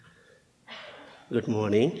Good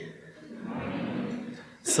morning.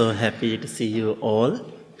 So happy to see you all.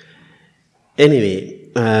 Anyway,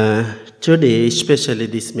 today, especially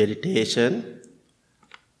this meditation,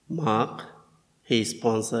 Mark, he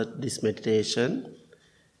sponsored this meditation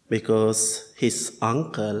because his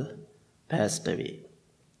uncle passed away.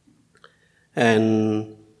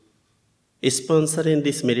 And sponsoring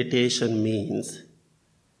this meditation means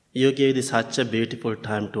you gave this such a beautiful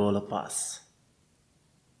time to all of us.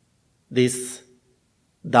 This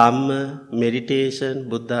Dhamma, meditation,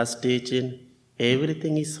 Buddha's teaching,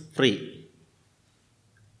 everything is free.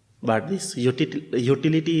 But this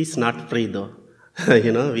utility is not free though.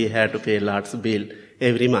 We have to pay lots of bill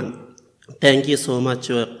every month. Thank you so much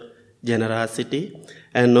for your generosity.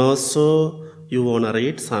 And also, you want to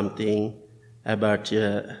read something about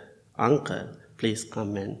your uncle. Please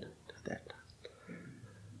comment that.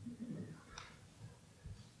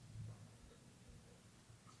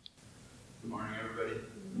 Good morning, everybody.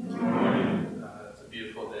 Good morning. It's a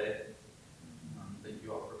beautiful day. Thank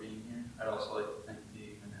you all for being here. I'd also like to thank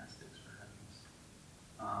the monastics for having us.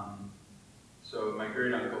 So my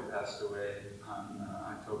great uncle passed away on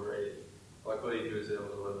October 8th. Luckily, he was able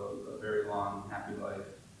to live a very long, happy life.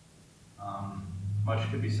 Much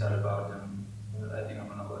could be said about him, but I think I'm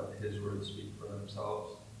going to let his words speak for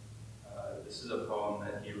themselves. This is a poem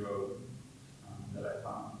that he wrote that I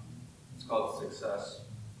found. It's called Success.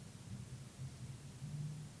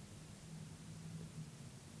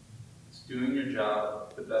 It's doing your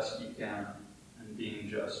job the best you can and being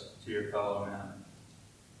just to your fellow man.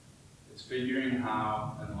 It's figuring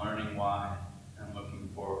how and learning why and looking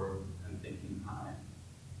forward and thinking high.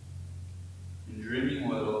 In dreaming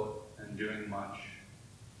little and doing much,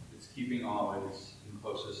 it's keeping always in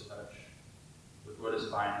closest touch with what is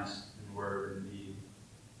finest in word and deed.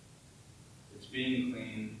 It's being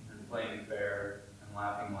clean and playing fair and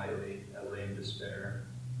laughing lightly at lame despair.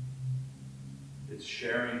 It's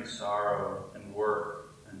sharing sorrow and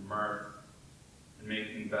work and mirth and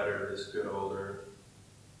making better this good old earth.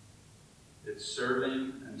 It's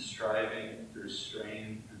serving and striving through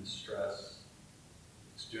strain and stress.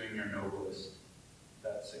 It's doing your noblest.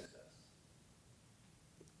 That's success.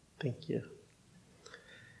 Thank you.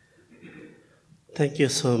 Thank you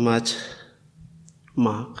so much,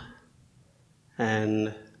 Mark.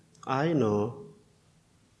 And I know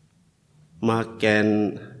Mark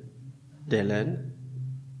and Dylan,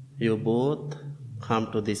 you both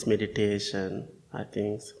come to this meditation, I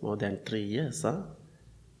think, more than 3 years, huh?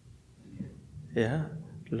 Yeah,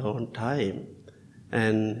 long time.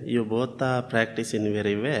 And you both are practicing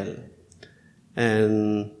very well.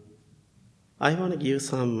 And I want to give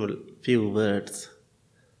some few words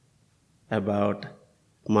about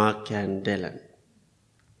Mark and Dylan.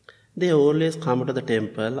 They always come to the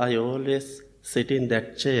temple. I always sit in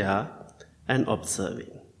that chair and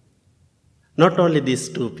observing. Not only these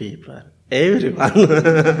two people, everyone.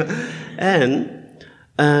 And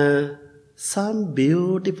some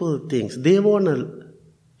beautiful things. You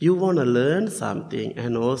want to learn something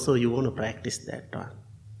and also you want to practice that one.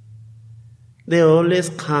 They always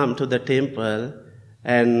come to the temple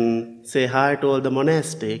and say hi to all the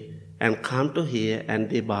monastic and come to here and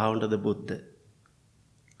they bow to the Buddha.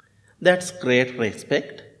 That's great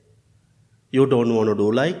respect. You don't want to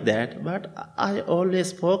do like that, but I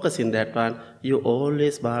always focus in that one. You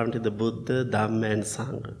always bow to the Buddha, Dhamma and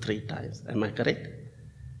Sangha 3 times. Am I correct?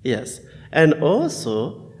 Yes. And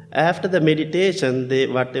also, after the meditation,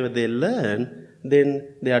 whatever they learn,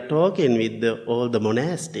 then they are talking with all the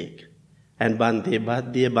monastic. And Bhante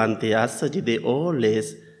Bhadya, Bhante Assaji, they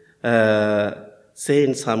always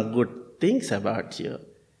saying some good things about you.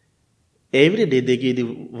 Every day they give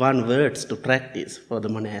you one words to practice for the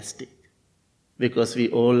monastic. Because we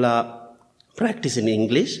all are practicing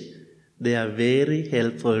English, they are very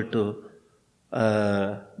helpful to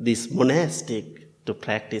this monastic to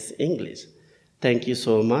practice English. Thank you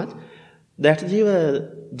so much. That's your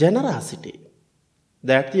generosity.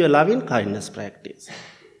 That's your loving kindness practice.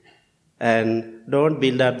 And don't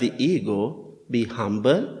build up the ego, be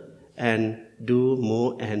humble and do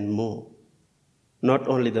more and more. Not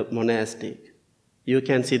only the monastic. You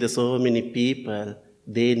can see so many people,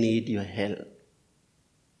 they need your help.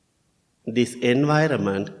 This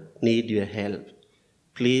environment need your help.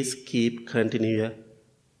 Please continue your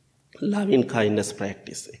loving kindness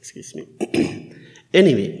practice. Excuse me.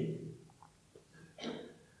 Anyway,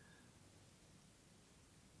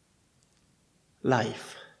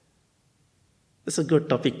 life. It's a good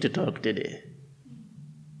topic to talk today.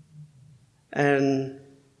 And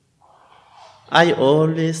I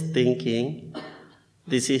always thinking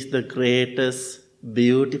this is the greatest,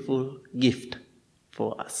 beautiful gift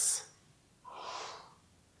for us.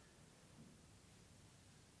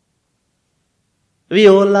 We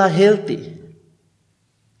all are healthy.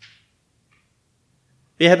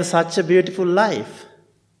 We have such a beautiful life.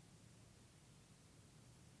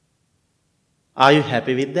 Are you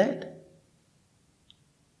happy with that?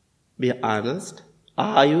 Be honest.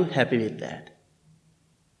 Are you happy with that?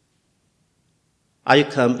 Are you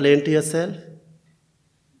complaining to yourself?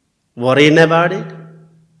 Worrying about it?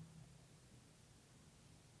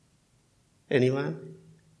 Anyone?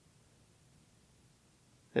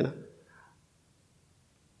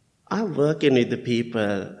 I'm working with the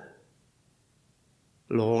people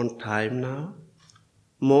long time now.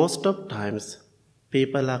 Most of times,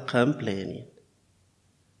 people are complaining.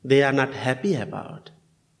 They are not happy about.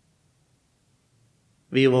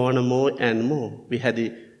 We want more and more. We had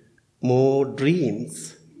more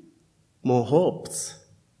dreams, more hopes.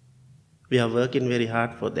 We are working very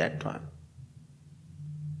hard for that one.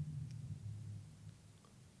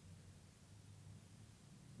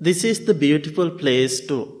 This is the beautiful place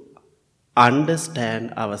to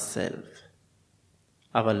understand ourselves,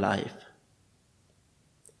 our life.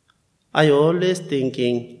 I always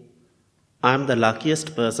thinking, I'm the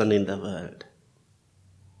luckiest person in the world.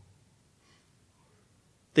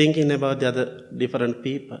 Thinking about the other different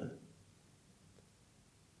people.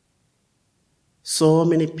 So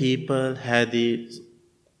many people have these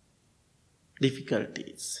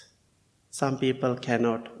difficulties. Some people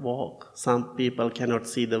cannot walk. Some people cannot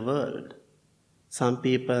see the world. Some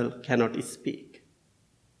people cannot speak.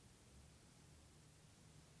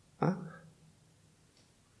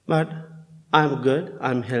 But I'm good,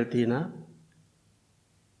 I'm healthy enough.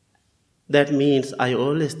 That means I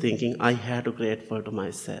always thinking I have to grateful to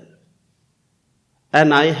myself.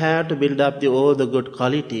 And I have to build up all the good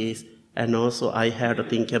qualities, and also I have to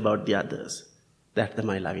think about the others. That's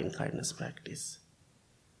my loving kindness practice.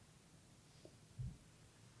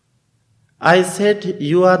 I said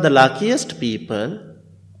you are the luckiest people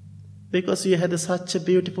because you had such a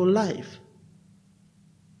beautiful life.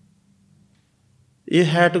 You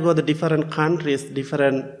had to go to different countries,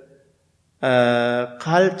 different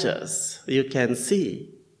cultures. You can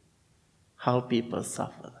see how people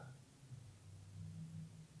suffer.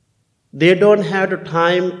 They don't have the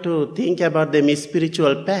time to think about their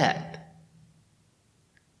spiritual path.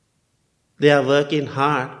 They are working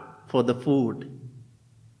hard for the food.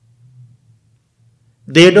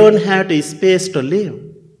 They don't have the space to live.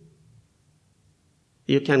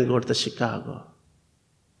 You can go to Chicago.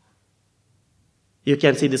 You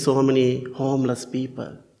can see so many homeless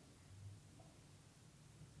people.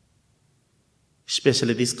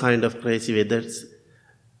 Especially this kind of crazy weather,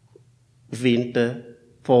 winter,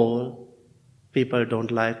 fall, people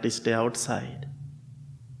don't like to stay outside.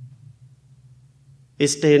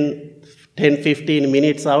 Stay 10-15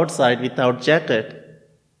 minutes outside without jacket,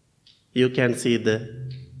 you can feel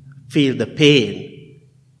the pain.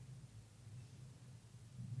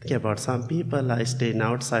 Think about some people are staying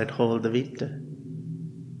outside all the winter.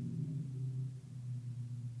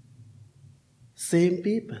 Same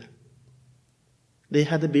people. They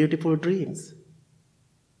had the beautiful dreams.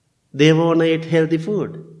 They want to eat healthy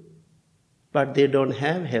food, but they don't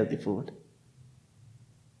have healthy food.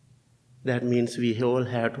 That means we all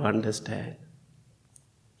have to understand.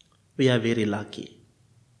 We are very lucky.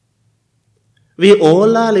 We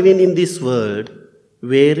all are living in this world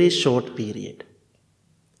very short period.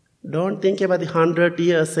 Don't think about the 100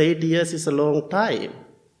 years, 8 years is a long time.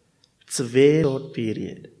 It's a very short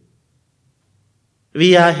period.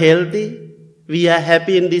 We are healthy. We are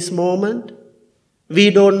happy in this moment. We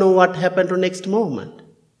don't know what happened to next moment.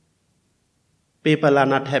 People are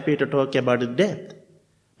not happy to talk about death.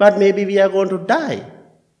 But maybe we are going to die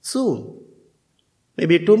soon.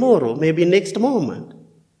 Maybe tomorrow, maybe next moment.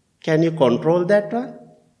 Can you control that one?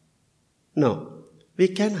 No, we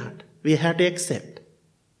cannot. We have to accept.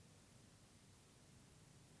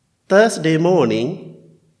 Thursday morning,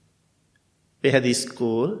 we had this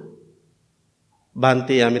school.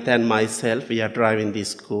 Bhante, Amit and myself, we are driving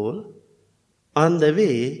this school. On the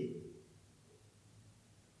way,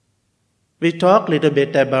 we talk a little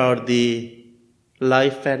bit about the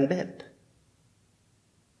life and death.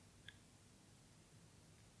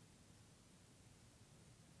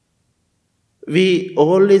 We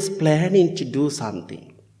always planning to do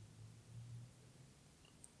something.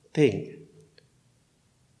 Think.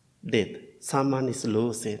 Death. Someone is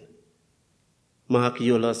losing. Mark,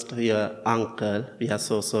 you lost your uncle. We are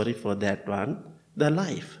so sorry for that one. The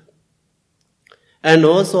life. And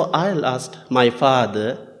also I lost my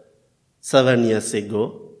father 7 years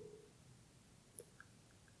ago.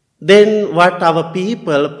 Then what our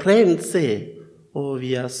people, friends say, oh,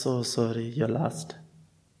 we are so sorry you lost.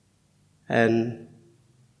 And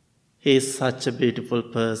he is such a beautiful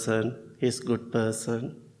person, he is a good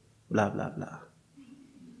person, blah, blah, blah.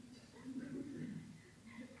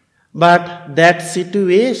 But that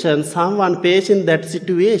situation, someone facing that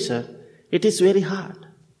situation, it is very hard.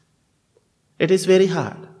 It is very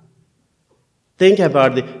hard. Think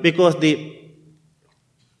about it, because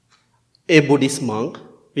a Buddhist monk,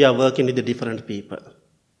 we are working with the different people.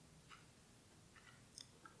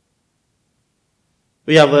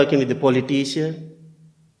 We are working with the politician.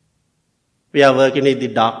 We are working with the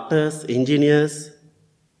doctors, engineers,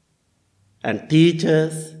 and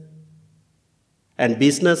teachers, and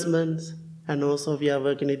businessmen, and also we are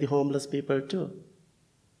working with the homeless people too.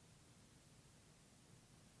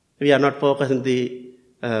 We are not focused on the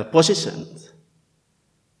positions.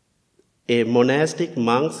 A monastic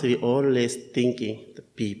monks, we always thinking the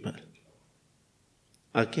people.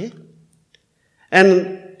 Okay?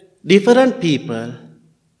 And different people,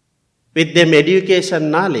 with their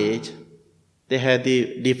education knowledge, they have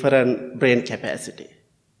the different brain capacity.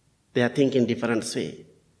 They are thinking different way.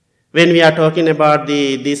 When we are talking about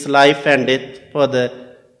this life and death for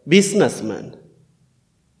the businessman,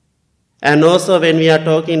 and also when we are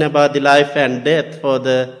talking about the life and death for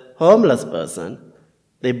the homeless person,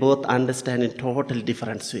 they both understand in totally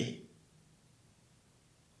different way.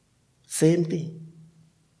 Same thing.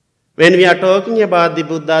 When we are talking about the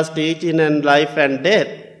Buddha's teaching and life and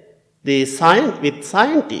death, with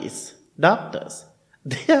scientists, doctors,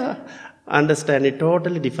 they are understanding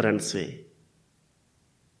totally different way.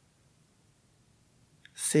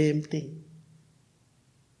 Same thing.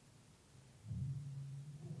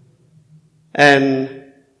 And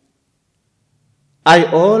I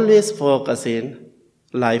always focus in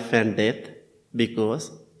life and death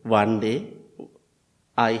because one day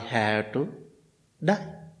I have to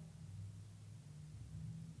die.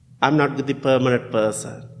 I'm not the permanent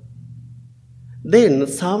person. Then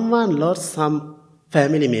someone lost some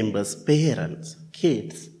family members, parents,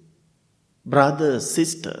 kids, brothers,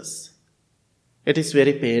 sisters. It is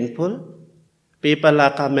very painful. People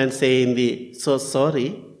are come and saying so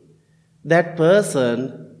sorry. That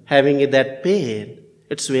person having that pain,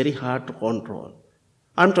 it's very hard to control.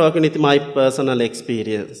 I'm talking with my personal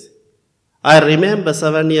experience. I remember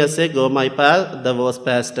 7 years ago, my father was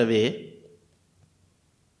passed away.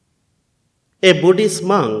 A Buddhist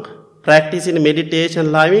monk practicing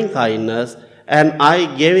meditation, loving kindness, and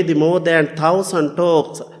I gave the more than 1,000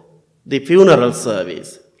 talks, the funeral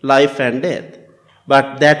service, life and death.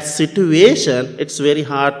 But that situation, it's very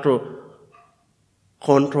hard to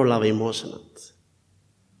control our emotions.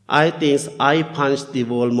 I think I punched the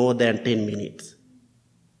wall more than 10 minutes.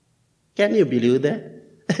 Can you believe that?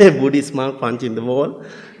 A Buddhist monk punching the wall,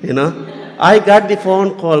 I got the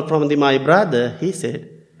phone call from my brother. He said,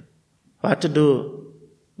 what to do,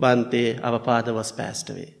 Bhante? Our father was passed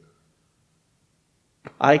away.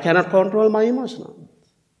 I cannot control my emotions.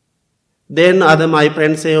 Then my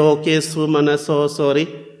friends say, okay, Sumana, so sorry.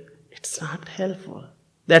 It's not helpful.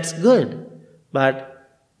 That's good. But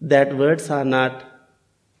that words are not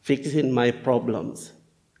fixing my problems.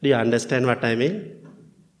 Do you understand what I mean?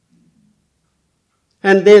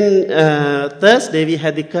 And then Thursday we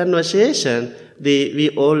had the conversation. We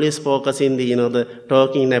always focus in the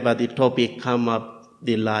talking about the topic come up,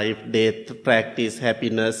 the life, death, practice,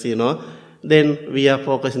 happiness, Then we are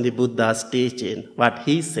focusing the Buddha's teaching, what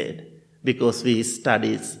he said, because we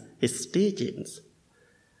study his teachings.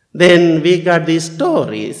 Then we got these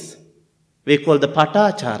stories, we call the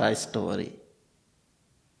Patachara story.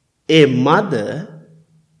 A mother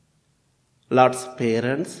lost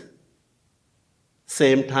parents,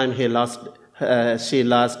 same time she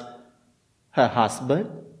lost her husband,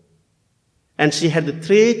 and she had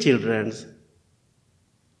 3 children.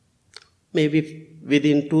 Maybe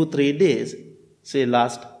within 2-3 days, she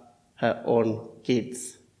lost her own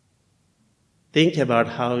kids. Think about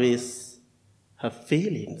how is her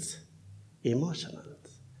feelings, emotions.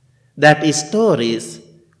 That stories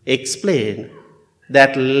explain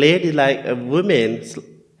that lady, like a woman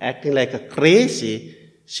acting like a crazy.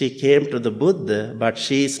 She came to the Buddha, but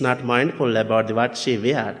she is not mindful about what she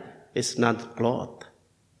wear. It's not cloth,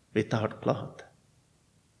 without cloth.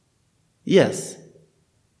 Yes,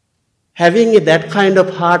 having that kind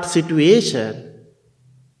of hard situation,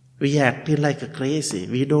 we acting like a crazy.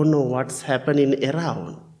 We don't know what's happening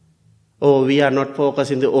around. Oh, we are not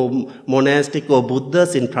focusing the monastic or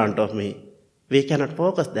Buddhas in front of me. We cannot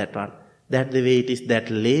focus that one. That's the way it is. That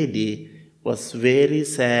lady was very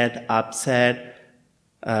sad, upset,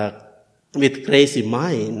 with crazy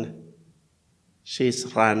mind.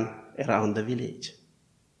 She's run around the village.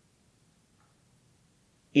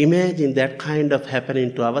 Imagine that kind of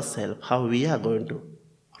happening to ourselves, how we are going to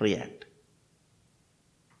react.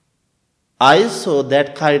 I saw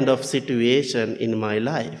that kind of situation in my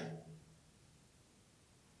life.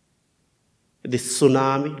 The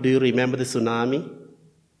tsunami, do you remember the tsunami?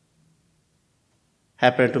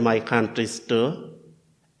 Happened to my country too.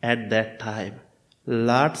 At that time,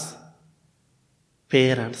 lots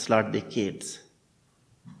parents, lots the kids.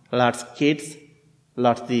 Lots kids,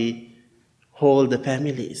 lots the whole the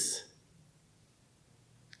families.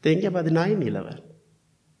 Think about the 9/11.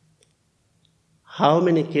 How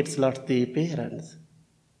many kids lost the parents?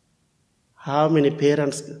 How many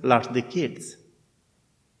parents lost the kids?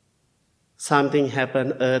 Something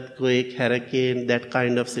happened, earthquake, hurricane, that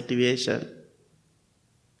kind of situation.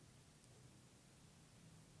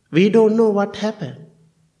 We don't know what happened.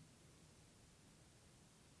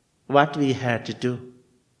 What we had to do.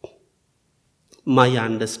 My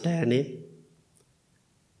understanding,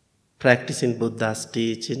 practicing Buddha's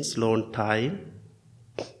teachings long time,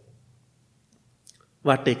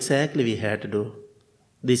 what exactly we had to do?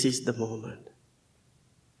 This is the moment.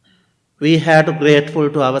 We had to be grateful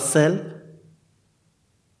to ourselves.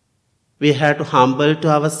 We had to humble to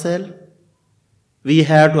ourselves. We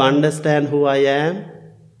have to understand who I am,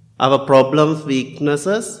 our problems,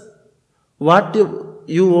 weaknesses. What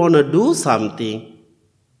you want to do something,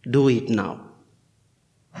 do it now.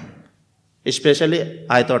 Especially,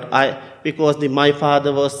 I thought, because my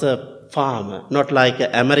father was a farmer, not like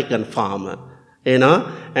an American farmer,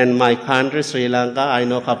 and my country, Sri Lanka, I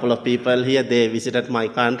know a couple of people here, they visited my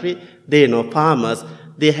country, they know farmers,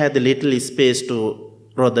 they had little space to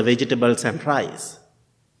grow the vegetables and rice.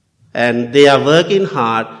 And they are working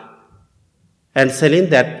hard and selling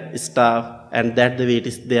that stuff, and that's the way it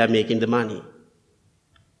is they are making the money.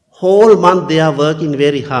 Whole month they are working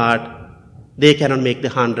very hard, they cannot make the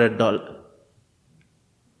 $100.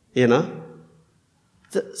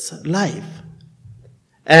 It's life.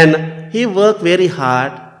 And he worked very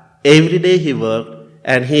hard, every day he worked,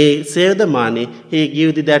 and he saved the money, he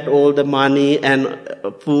gave that all the money and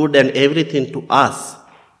food and everything to us.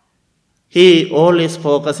 He always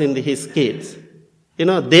focused on his kids. Then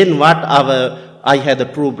I had the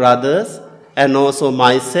two brothers and also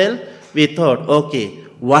myself, we thought, okay,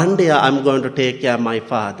 one day I'm going to take care of my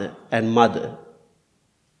father and mother.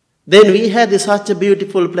 Then we had such a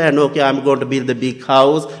beautiful plan. Okay, I'm going to build the big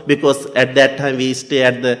house because at that time we stay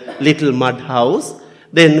at the little mud house.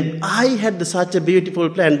 Then I had such a beautiful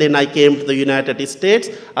plan. Then I came to the United States.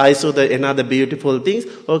 I saw another beautiful things.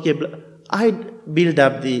 Okay, I built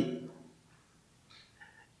up the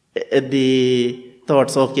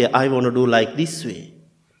thoughts. Okay, I want to do like this way.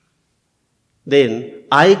 Then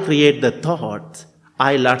I create the thoughts.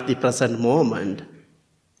 I lost the present moment.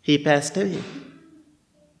 He passed away.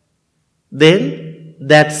 Then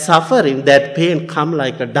that suffering, that pain come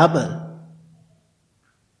like a double.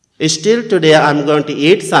 Still today I'm going to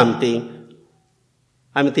eat something,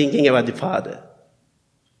 I'm thinking about the father.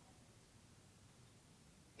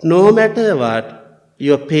 No matter what,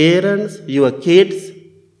 your parents, your kids,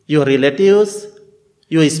 your relatives,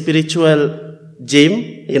 your spiritual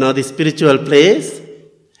gym, the spiritual place,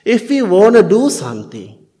 if you want to do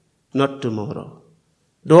something, not tomorrow,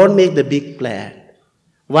 don't make the big plan.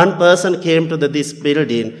 One person came to this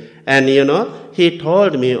building and, he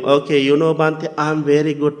told me, okay, Bhante, I'm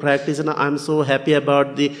very good practitioner. I'm so happy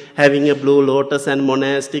about having a blue lotus and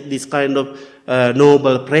monastic, this kind of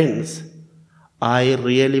noble friends. I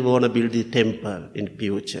really want to build the temple in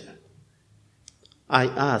future. I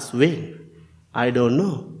asked, when? I don't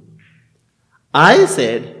know. I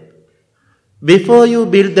said, before you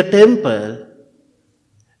build the temple,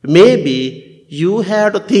 maybe you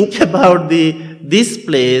have to think about this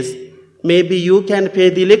place, maybe you can pay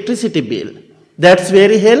the electricity bill. That's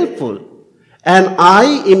very helpful. And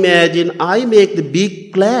I imagine I make the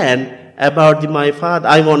big plan about my father.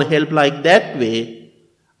 I want to help like that way.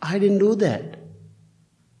 I didn't do that.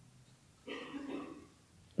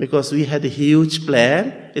 Because we had a huge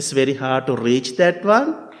plan. It's very hard to reach that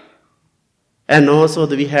one. And also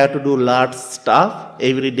we have to do lots of stuff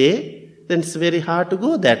every day. Then it's very hard to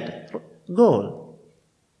go that goal.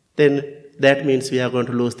 Then that means we are going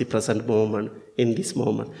to lose the present moment in this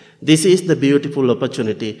moment. This is the beautiful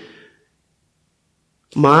opportunity.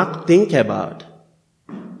 Mark, think about.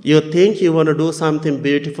 You think you want to do something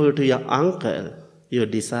beautiful to your uncle. You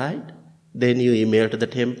decide. Then you email to the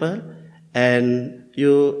temple. And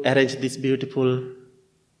you arrange this beautiful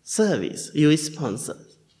service. You sponsor.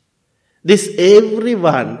 This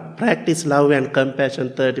everyone practice love and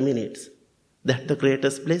compassion 30 minutes. That's the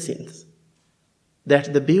greatest blessings. That's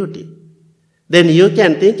the beauty. Then you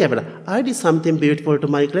can think about, I did something beautiful to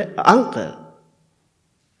my uncle.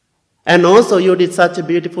 And also you did such a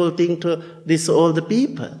beautiful thing to all the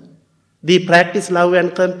people. They practice love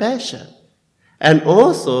and compassion. And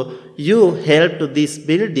also you help to this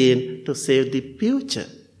building to save the future.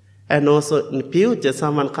 And also in future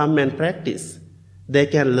someone come and practice. They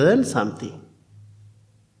can learn something.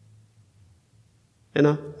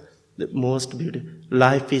 The most beautiful.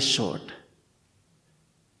 Life is short.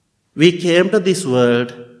 We came to this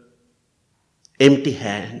world empty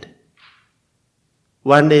hand.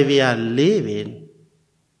 One day we are leaving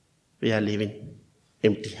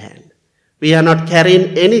empty hand. We are not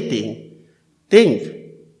carrying anything. Think,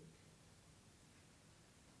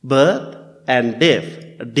 birth and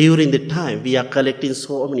death, during the time we are collecting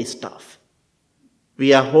so many stuff.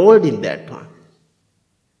 We are holding that one.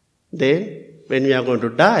 Then, when we are going to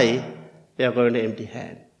die, we are going to empty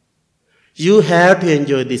hand. You have to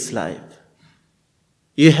enjoy this life.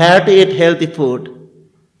 You have to eat healthy food.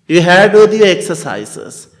 You have to do your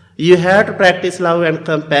exercises. You have to practice love and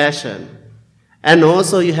compassion. And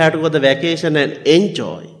also you have to go to vacation and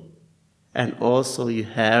enjoy. And also you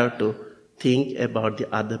have to think about the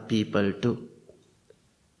other people too.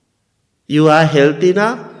 You are healthy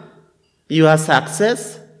now. You are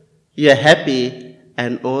success. You are happy.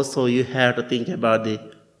 And also you have to think about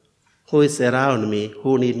who is around me,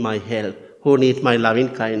 who need my help, who need my loving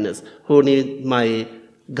kindness, who need my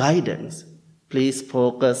guidance. Please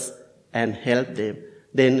focus and help them.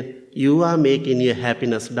 Then you are making your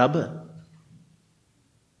happiness double.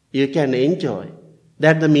 You can enjoy.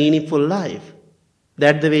 That's the meaningful life.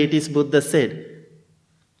 That's the way it is Buddha said.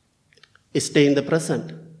 Stay in the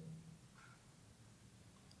present.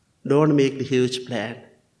 Don't make the huge plan.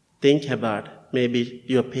 Think about maybe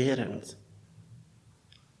your parents.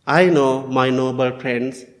 I know my noble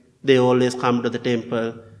friends, they always come to the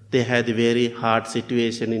temple. They had a very hard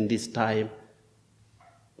situation in this time.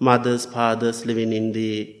 Mothers, fathers living in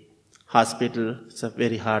the hospital. It's a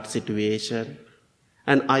very hard situation.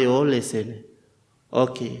 And I always say,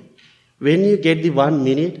 okay, when you get the 1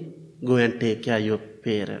 minute, go and take care of your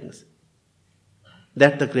parents.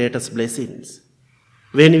 That's the greatest blessings.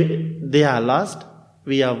 When they are lost,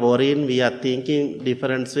 we are worrying, we are thinking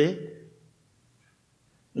different way.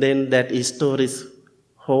 Then that story's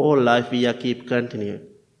whole life we are keep continuing.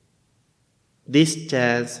 This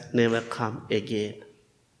chance never come again.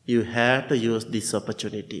 You have to use these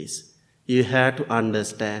opportunities. You have to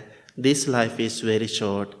understand this life is very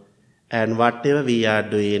short, and whatever we are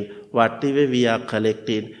doing, whatever we are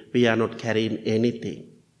collecting, we are not carrying anything.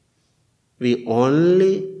 We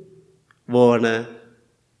only want a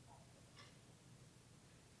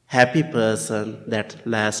happy person that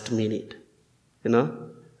last minute.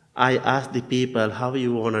 I ask the people, how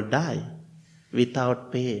you want to die?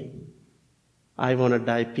 Without pain. I want to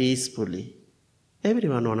die peacefully.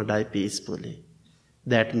 Everyone want to die peacefully.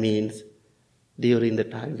 That means during the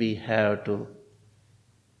time we have to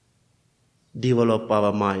develop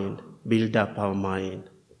our mind, build up our mind.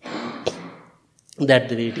 That's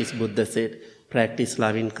the way it is Buddha said, practice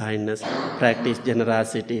loving kindness, practice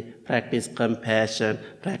generosity, practice compassion,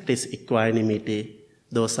 practice equanimity.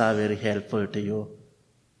 Those are very helpful to you.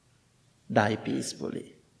 Die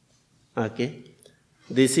peacefully. Okay?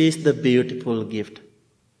 This is the beautiful gift.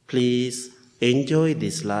 Please enjoy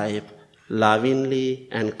this life lovingly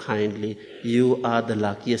and kindly. You are the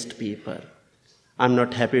luckiest people. I'm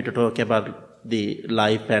not happy to talk about the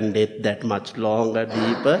life and death that much longer,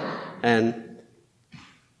 deeper, and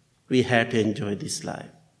we have to enjoy this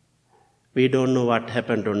life. We don't know what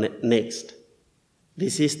happened next.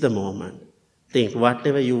 This is the moment. Think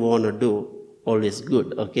whatever you want to do, always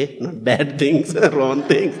good, okay? Not bad things, wrong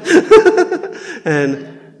things.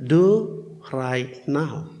 And do right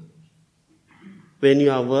now. When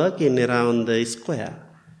you are walking around the square,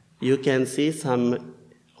 you can see some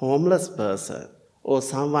homeless person or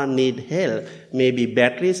someone need help. Maybe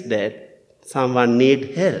battery is dead. Someone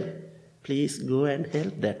need help. Please go and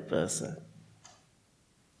help that person.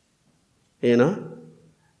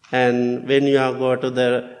 And when you are go to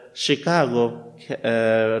the Chicago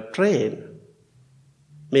train,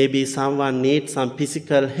 maybe someone needs some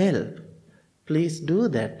physical help. Please do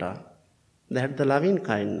that. That's the loving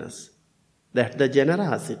kindness. That's the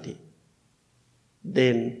generosity.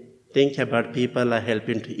 Then think about people are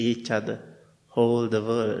helping to each other, whole the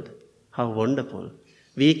world. How wonderful.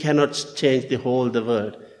 We cannot change the whole the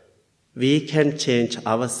world. We can change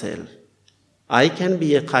ourselves. I can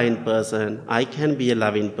be a kind person. I can be a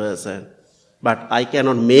loving person. But I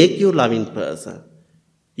cannot make you a loving person.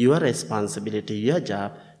 Your responsibility, your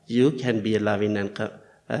job, you can be a loving and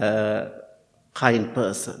kind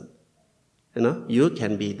person. You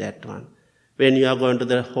can be that one. When you are going to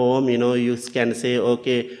the home, you can say,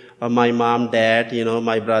 okay, my mom, dad,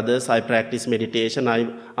 my brothers, I practice meditation,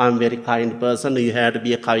 I'm a very kind person, you have to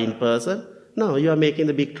be a kind person. No, you are making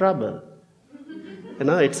the big trouble.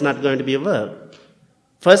 It's not going to be a work.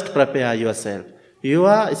 First, prepare yourself. You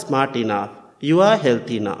are smart enough. You are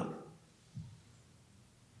healthy enough.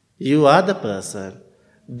 You are the person.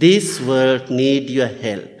 This world needs your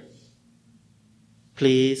help.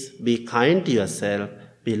 Please be kind to yourself,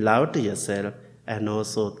 be love to yourself, and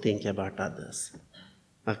also think about others.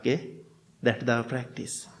 Okay? That's our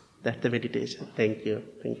practice. That's the meditation. Thank you.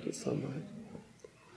 Thank you so much.